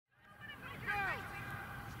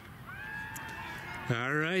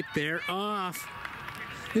All right, they're off.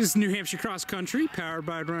 This is New Hampshire Cross Country, powered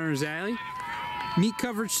by Runners Alley. Meet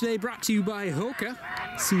coverage today brought to you by Hoka,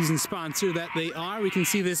 season sponsor that they are. We can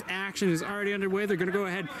see this action is already underway. They're going to go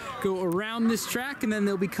ahead, go around this track, and then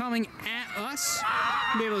they'll be coming at us.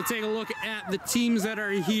 Be able to take a look at the teams that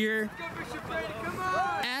are here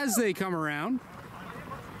as they come around.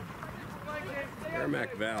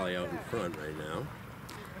 Merrimack Valley out in front right now,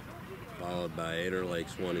 followed by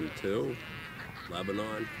Interlakes 1 and 2,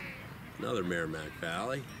 Lebanon, another Merrimack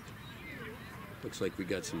Valley. Looks like we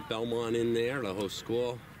got some Belmont in there, the host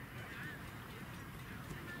school.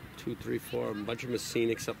 2, 3, 4, a bunch of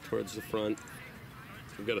Messinics up towards the front.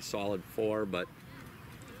 We've got a solid 4, but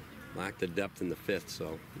lack the depth in the 5th,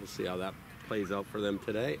 so we'll see how that plays out for them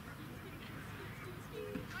today.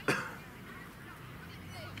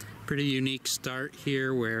 Pretty unique start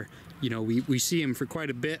here where, you know, we see him for quite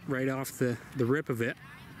a bit right off the rip of it.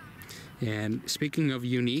 And speaking of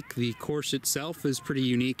unique, the course itself is pretty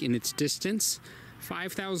unique in its distance,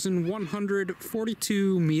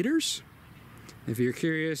 5,142 meters. If you're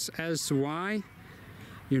curious as to why,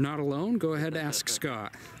 you're not alone. Go ahead and ask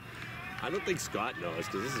Scott. I don't think Scott knows,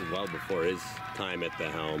 because this is well before his time at the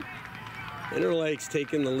helm. Interlakes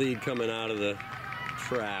taking the lead coming out of the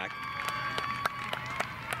track.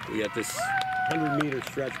 We got this 100-meter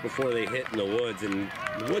stretch before they hit in the woods, and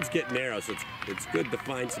the woods get narrow, so it's good to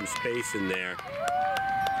find some space in there.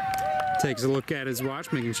 Takes a look at his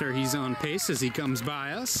watch, making sure he's on pace as he comes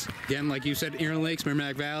by us. Again, like you said, Interlakes,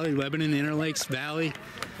 Merrimack Valley, Lebanon, Interlakes Valley,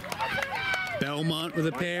 Belmont with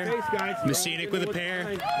a pair, Messinic with a pair,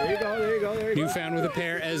 There you go, there you go, there you go. Newfound with a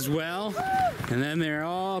pair as well, and then they're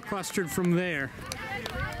all clustered from there.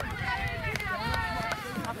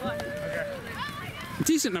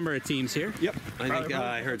 Decent number of teams here. Yep, I think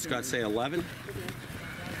I heard Scott say 11.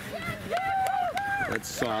 That's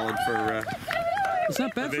solid for it's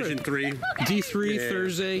not bad Division for 3. D3 Yeah.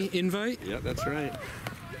 Thursday invite. Yep, that's right.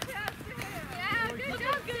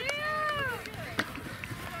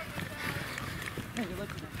 You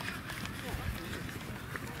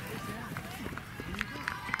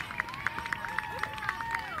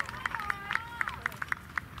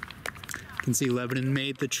can see Lebanon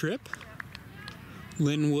made the trip.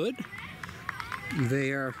 Linwood,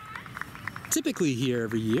 they are typically here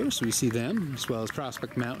every year, so we see them, as well as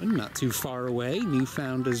Prospect Mountain, not too far away.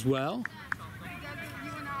 Newfound as well.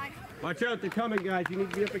 Watch out, they're coming, guys. You need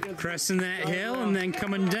to be up against Cresting that hill and then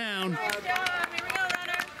coming down.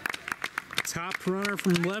 Top runner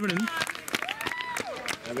from Lebanon.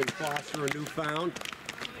 Evan Foster, a Newfound.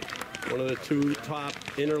 One of the 2 top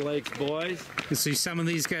Interlakes boys. You see some of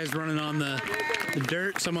these guys running on the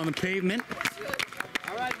dirt, some on the pavement.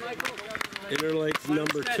 Interlakes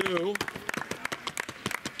number 2.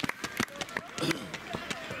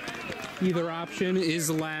 Either option is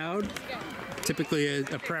allowed. Typically a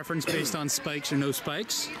preference based on spikes or no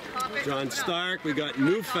spikes. John Stark, we got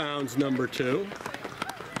Newfound's number 2.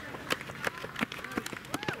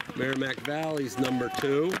 Merrimack Valley's number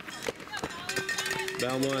 2.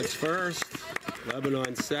 Belmont's first.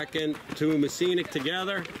 Lebanon's second. 2 Messinic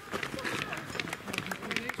together.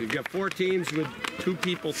 So you've got 4 teams with 2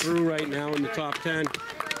 people through right now in the top 10. Go,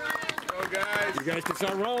 guys. You guys can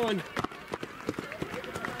start rolling.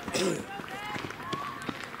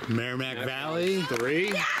 Merrimack Valley.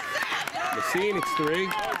 3. Messinic's 3.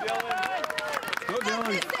 Go,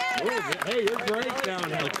 Dylan. Hey, you're great down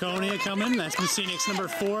here. Laconia coming. That's Messinic's number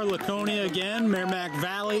 4. Laconia again. Merrimack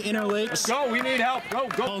Valley, Interlakes. Let's go. We need help. Go,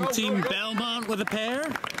 go, Home go, team go, go. Belmont with a pair.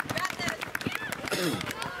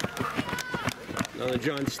 Another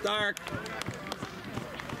John Stark.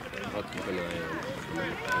 I'll keep an eye on.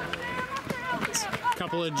 A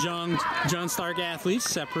couple of John Stark athletes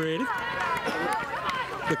separated.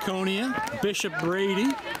 Laconia, Bishop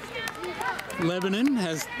Brady. Lebanon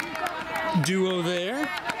has duo there.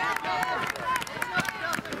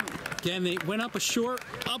 Again, they went up a short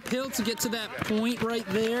uphill to get to that point right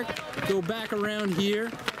there. Go back around here,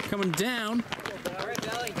 coming down. All right,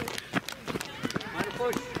 Valley. On a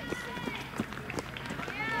push.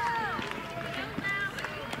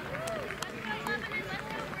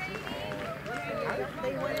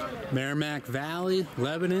 Merrimack Valley,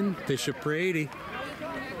 Lebanon, Bishop Brady.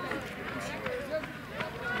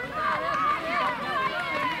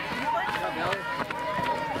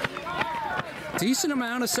 Decent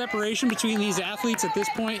amount of separation between these athletes at this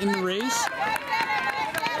point in the race.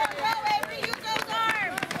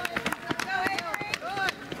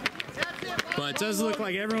 But does look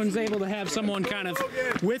like everyone's able to have someone kind of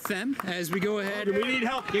with them as we go ahead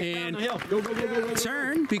and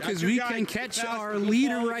turn, because we can catch our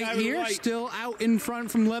leader right here, still out in front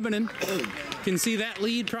from Lebanon. Can see that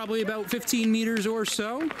lead probably about 15 meters or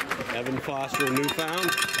so. Evan Foster, Newfound.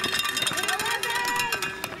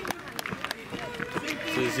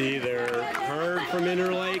 This is either Hurd from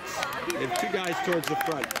Interlakes. They have two guys towards the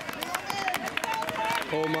front.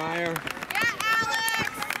 Holmeyer.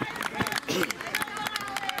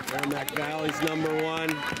 Merrimack Valley's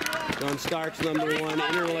 #1. John Stark's #1.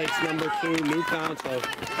 Interlake's #2. Newfound. So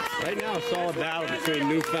right now, a solid battle between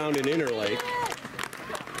Newfound and Interlake.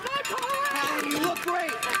 You look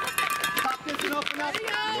great. Pop this and open up.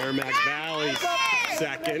 Merrimack Valley's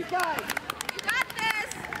second.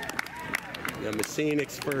 Yeah,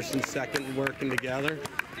 Messinics first and second working together.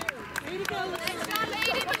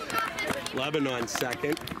 Lebanon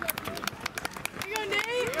second.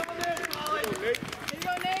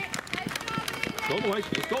 Go boys,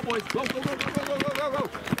 let's go boys, go, go, go, go, go, go, go, go.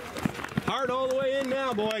 Hard all the way in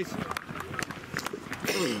now, boys.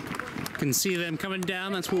 Can see them coming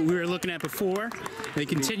down. That's what we were looking at before. They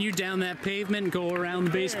continue down that pavement, go around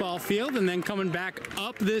the baseball field, and then coming back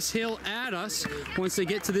up this hill at us. Once they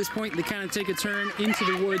get to this point, they kind of take a turn into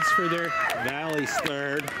the woods for their Valley's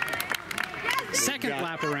third. second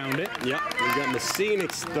lap around it. Yep, we got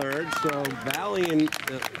Messinics third. So Valley and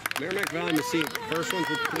Merrimack Valley, Messinic, first ones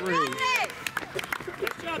with 3.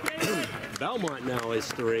 Belmont now is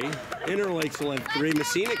 3. Interlakes will have 3.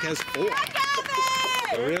 Messinic has 4.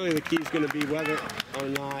 So really the key is going to be whether or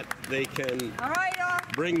not they can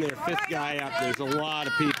bring their 5th guy up. There's a lot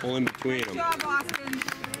of people in between them. Good job, Austin.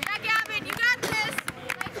 Yeah, Gavin, you got this.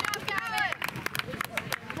 Nice job, Gavin.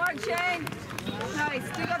 Come on, Shane.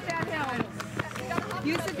 Nice. Dig up that hill.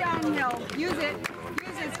 Use the downhill. Use it.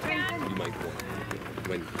 Use it. Strengthen. You might want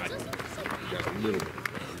when I got a little bit.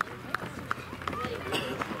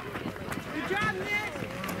 Good job, Nick.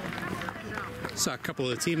 Saw a couple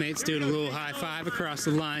of teammates doing a little high five across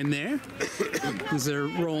the line there as they're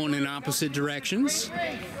rolling in opposite directions.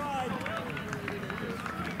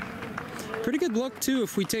 Pretty good look too.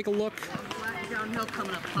 If we take a look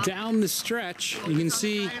down the stretch, you can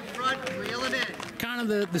see kind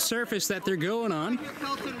of the surface that they're going on.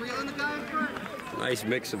 Nice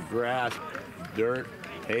mix of grass, dirt,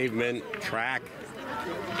 pavement, track,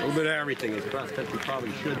 a little bit of everything as cross country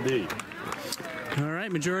probably should be. All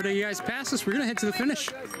right, majority of you guys passed us. We're going to head to the finish.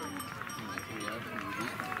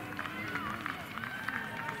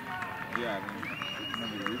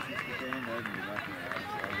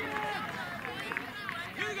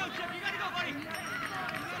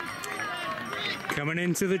 Coming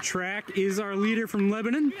into the track is our leader from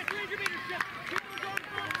Lebanon.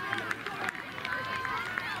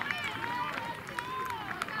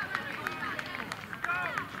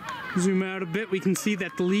 Zoom out a bit, we can see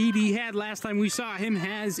that the lead he had last time we saw him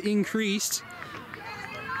has increased.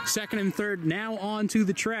 Second and third now onto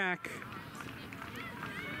the track.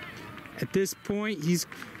 At this point, he's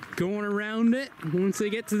going around it. Once they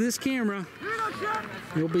get to this camera,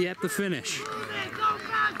 he'll be at the finish. Go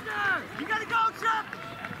faster! You gotta go, Chip!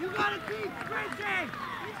 You gotta keep sprinting!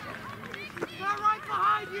 They're right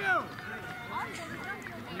behind you!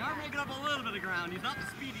 You are making up a little bit of ground. He's not the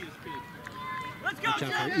speediest speed. Let's go, Watch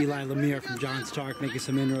out for Eli Lemire from John Stark making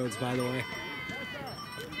some inroads, by the way.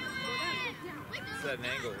 Set an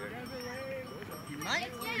angle here. You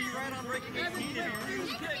might be right on breaking 18.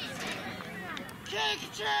 Kick,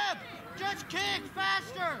 Chip! Just kick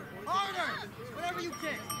faster! Harder! Whatever you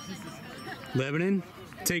kick. Lebanon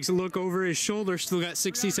takes a look over his shoulder, still got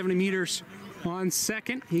 60, 70 meters on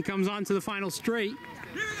second. He comes on to the final straight.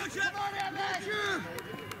 Here we go, Chip! Come on, Evan!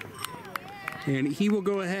 And he will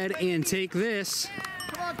go ahead and take this.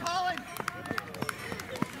 Come on, Colin!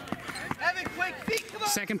 Evan, quick feet, come on!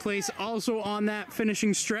 Second place also on that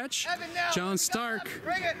finishing stretch. Evan, now! John Stark.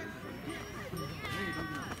 Bring it!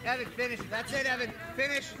 Evan, finish. That's it, Evan.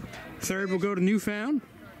 Finish. Third will go to Newfound.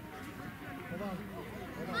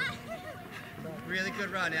 Really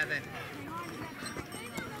good run, Evan.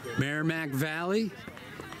 Merrimack Valley.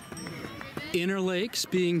 Interlakes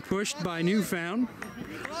being pushed by Newfound.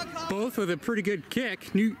 Both with a pretty good kick.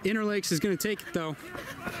 Interlakes is going to take it though.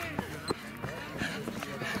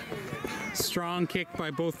 Strong kick by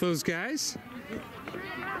both those guys.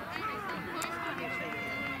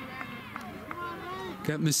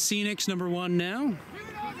 Got Messinics #1 now.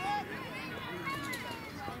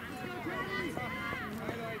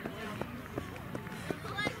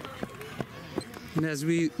 And as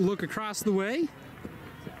we look across the way,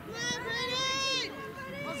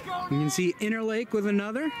 you can see Interlake with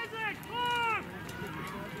another.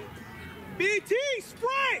 BT,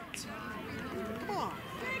 sprint! Come on.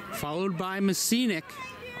 Followed by Messinic.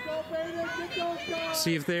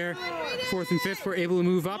 See if their 4th and 5th were able to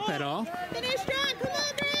move up at all. Finish strong, come on,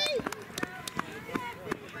 Bree!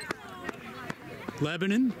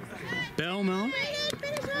 Lebanon, Belmont,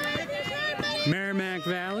 Merrimack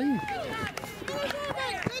Valley.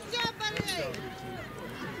 Good job, buddy!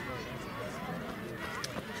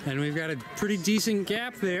 And we've got a pretty decent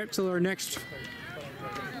gap there till our next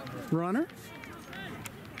runner.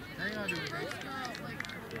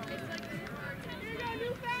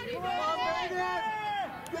 Come on, Brandon!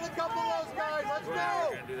 Get a couple of those guys, let's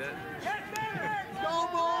go! Let's go,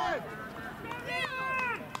 boy!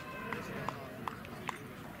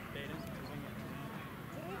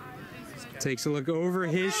 Takes a look over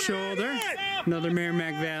his shoulder. Another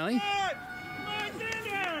Merrimack Valley.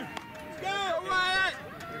 Go, Wyatt!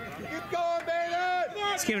 Keep going,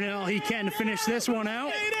 Baden! He's giving it all he can to finish this one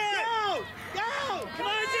out. Go! Go! Come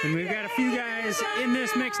on, And we've got a few guys in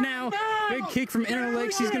this mix now. Big kick from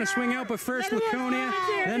Interlakes. He's going to swing out, but first Laconia,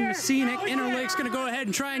 then Messinic. Interlakes going to go ahead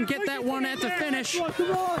and try and get that one at the finish.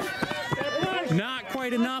 Not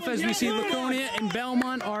quite enough, as we see Laconia and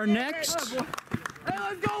Belmont are next. Hey,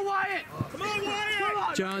 let's go, Wyatt! Come on,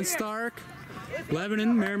 Wyatt! John Stark,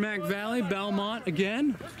 Lebanon, Merrimack Valley, Belmont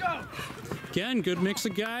again. Again, good mix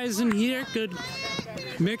of guys in here. Good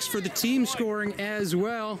mix for the team scoring as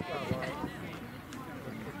well.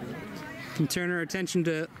 Can turn our attention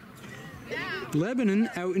to Lebanon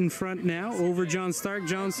out in front now over John Stark.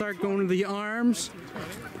 John Stark going to the arms.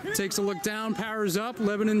 Takes a look down, powers up.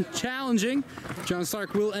 Lebanon challenging. John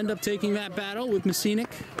Stark will end up taking that battle with Messinic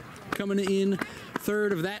coming in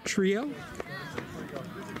 3rd of that trio.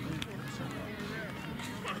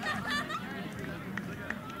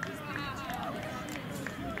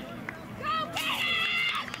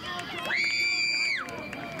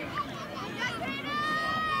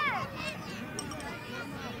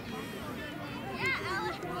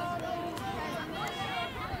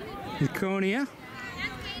 Laconia.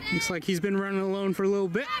 Looks like he's been running alone for a little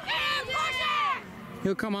bit.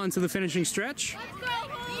 He'll come on to the finishing stretch.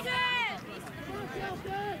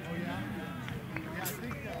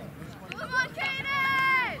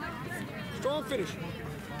 Strong finish.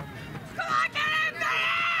 Come on, Kaden!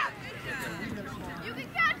 You can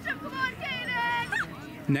catch him! Come on,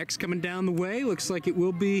 Kaden! Next coming down the way, looks like it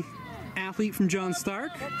will be athlete from John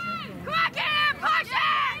Stark. Come on, Kaden! Push it!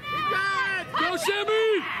 Go,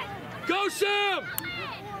 Sammy! Go, Sam!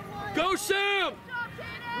 Go, Sam!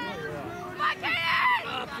 Come on,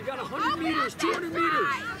 Kaden! You got 100 meters, 200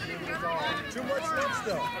 meters. Too much stuff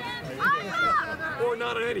still. Or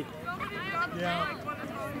not any.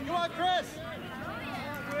 Come on, Chris.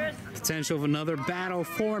 Potential of another battle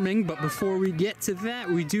forming, but before we get to that,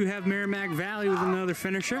 we do have Merrimack Valley with another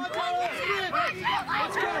finisher.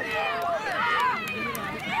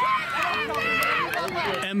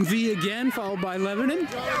 MV again, followed by Lebanon.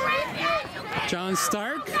 John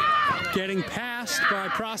Stark getting passed by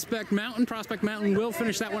Prospect Mountain. Prospect Mountain will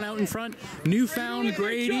finish that one out in front. Newfound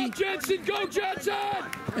Grady. Jensen, go Jensen!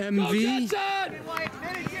 MV. Go Jensen!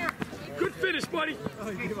 Good finish, buddy.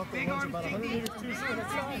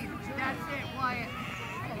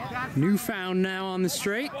 Newfound now on the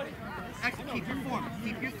straight.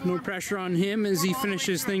 No pressure on him as he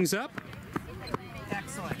finishes things up.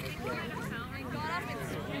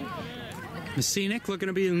 Messinic looking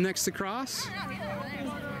to be the next to cross.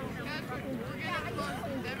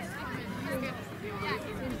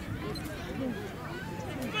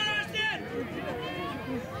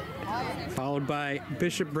 Followed by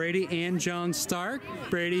Bishop Brady and John Stark.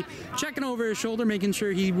 Brady checking over his shoulder, making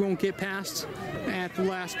sure he won't get past at the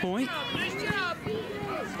last point.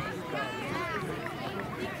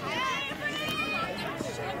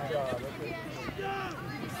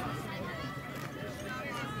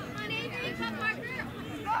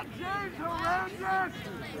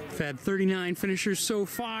 We've had 39 finishers so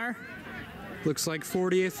far. Looks like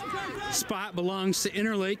 40th spot belongs to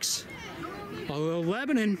Interlakes. Although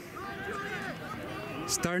Lebanon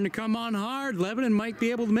starting to come on hard. Lebanon might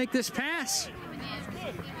be able to make this pass.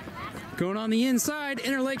 Going on the inside,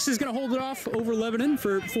 Interlakes is going to hold it off over Lebanon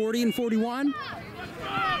for 40 and 41.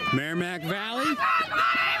 Merrimack Valley. Let's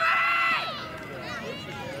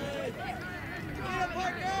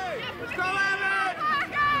go, Evan!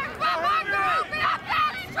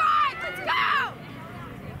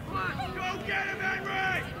 Go get him,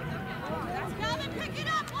 Henry! Calvin, pick it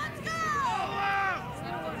up. Let's go.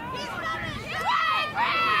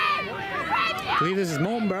 I believe this is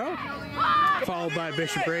Moltenborough, followed by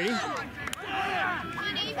Bishop Brady. Evan,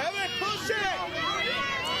 push it!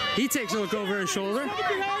 He takes a look over his shoulder.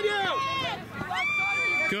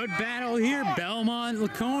 Good battle here. Belmont,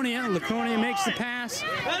 Laconia. Laconia makes the pass.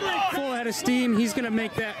 Full head of steam. He's going to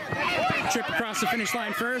make that trip across the finish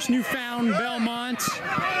line first. Newfound, Belmont.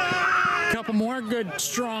 Couple more good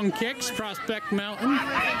strong kicks. Prospect Mountain.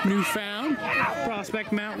 Newfound.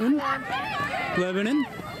 Prospect Mountain. Lebanon.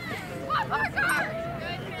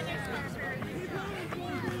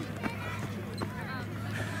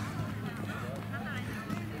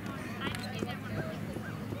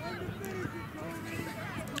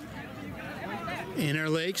 Inner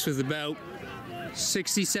Lakes with about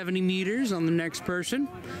 60-70 meters on the next person.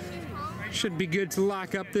 Should be good to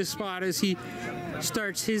lock up this spot as he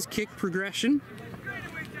starts his kick progression.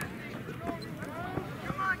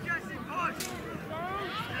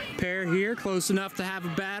 Pair here, close enough to have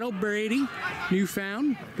a battle. Brady,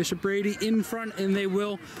 Newfound, Bishop Brady in front, and they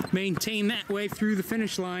will maintain that way through the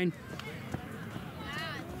finish line.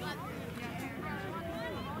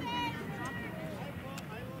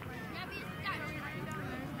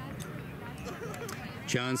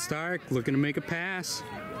 John Stark looking to make a pass.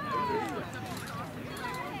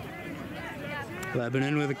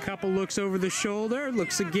 Lebanon with a couple looks over the shoulder,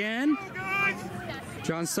 looks again.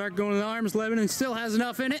 John Stark going to the arms. Lebanon still has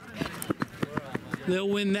enough in it. They'll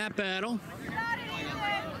win that battle.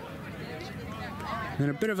 And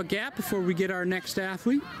a bit of a gap before we get our next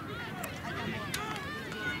athlete.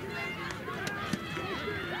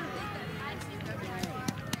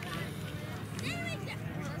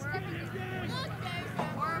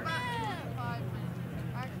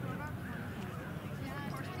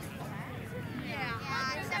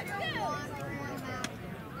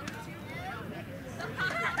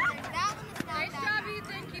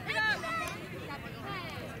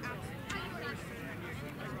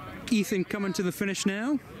 Ethan coming to the finish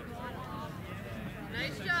now.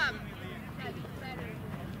 Nice job.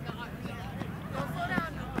 Go slow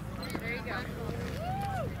down. There you go.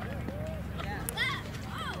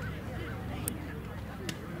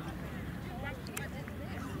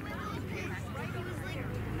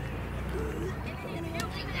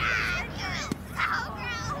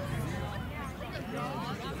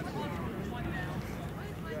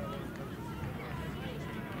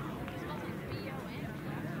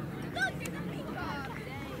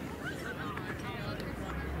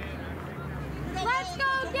 Let's go,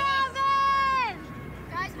 Gavin!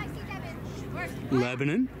 Guys, I see Gavin.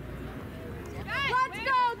 Lebanon, Let's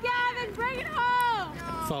go, Gavin! Bring it home!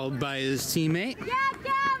 followed by his teammate. Yeah,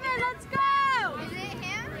 Gavin, let's go! Is it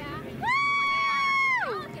him? Yeah.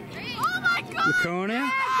 Woo! Oh my God! Laconia,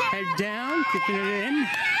 head down, kicking it in.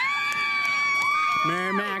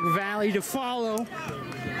 Merrimack Valley to follow,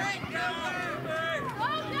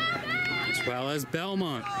 as well as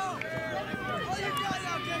Belmont.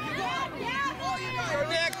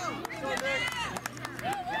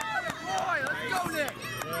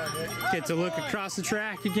 Gets a look across the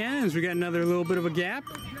track again as we got another little bit of a gap.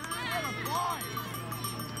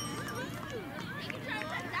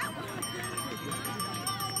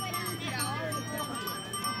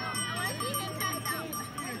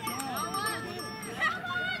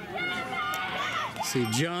 See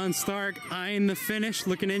John Stark eyeing the finish,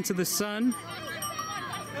 looking into the sun.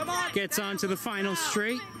 Gets onto the final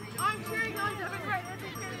straight. I'm cheering on to the right.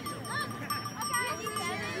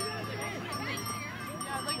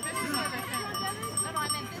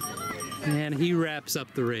 And he wraps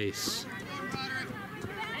up the race.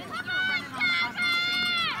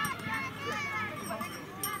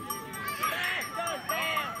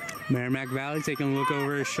 Merrimack Valley taking a look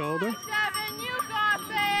over his shoulder. Devin, you got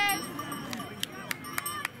this!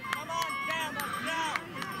 Come on, Cam, let's go.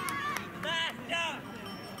 Back down.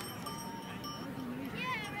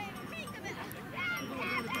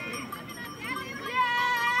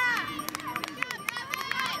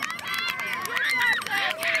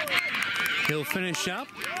 He'll finish up.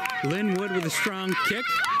 Linwood with a strong kick,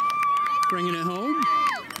 bringing it home.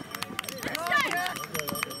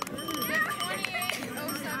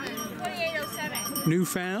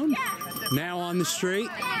 Newfound, now on the straight.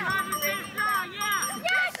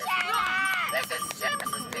 This is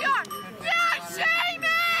Seamus's PR! Yeah,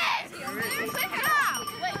 Seamus! Pick it up!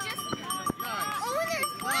 Wait, just... Oh, there's...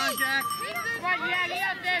 Come on, Jack. Right, yeah, you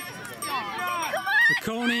got this! Come on!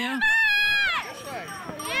 Laconia,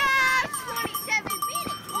 Yeah, 27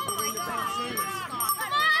 minutes! Oh my God!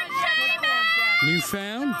 Come on, Seamus!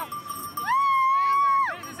 Newfound,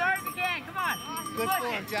 As hard as you can, come on. Good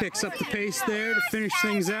form, Jack. picks up the pace there to finish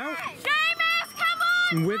things out. Seamus, come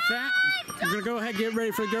on! And with that, we're going to go ahead and get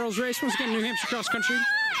ready for the girls' race. Once again, New Hampshire Cross Country,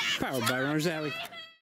 powered by Runners Alley.